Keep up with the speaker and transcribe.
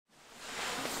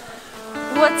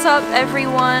What's up,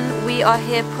 everyone? We are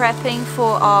here prepping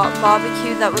for our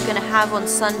barbecue that we're going to have on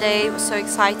Sunday. We're so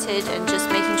excited and just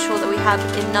making sure that we have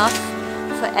enough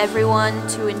for everyone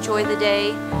to enjoy the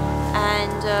day,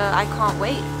 and I can't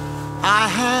wait. I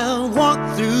have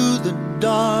walked through the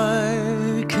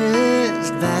darkest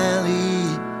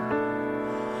valley.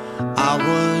 I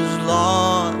was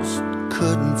lost,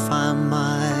 couldn't find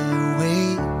my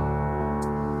way.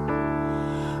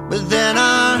 But then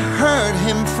I heard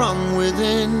him from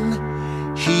within,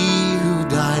 he who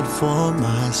died for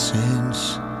my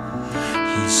sins.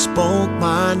 He spoke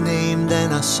my name,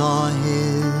 then I saw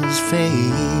his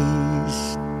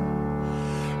face.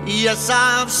 Yes,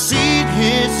 I've seen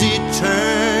his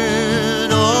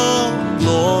eternal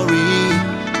glory.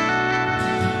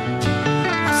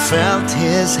 I felt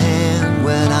his hand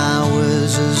when I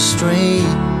was astray.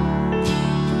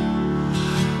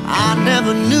 I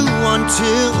never knew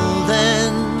until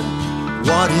then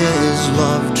what his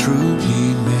love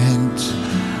truly meant.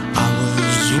 I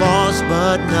was lost,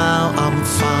 but now I'm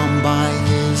found by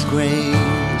his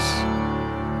grace.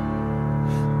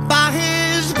 By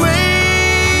his grace,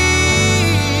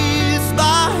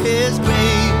 by his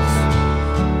grace,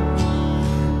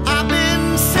 I've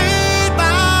been saved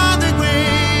by the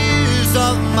grace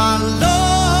of my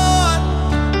Lord.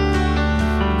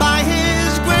 By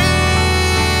his grace,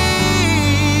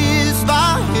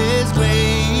 by his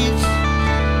grace,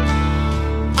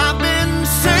 I've been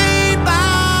saved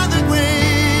by the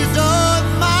grace of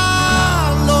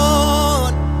my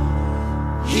Lord.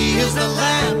 He is the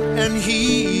Lamb and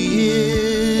he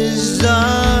is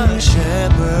the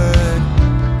shepherd.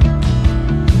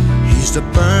 He's the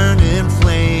burning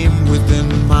flame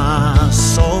within my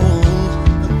soul,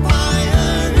 the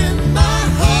fire in my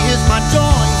heart. He is my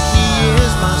joy, he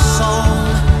is my song.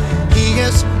 He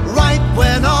is right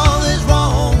when all is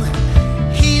wrong.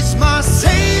 He's my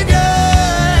Savior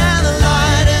and the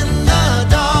light in the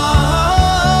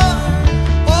dark.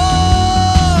 Oh,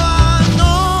 I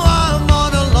know I'm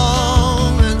on a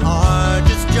long and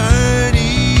arduous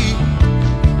journey.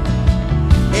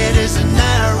 It is a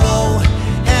narrow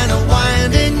and a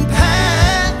winding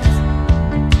path,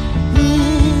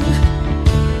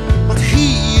 but he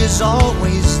is all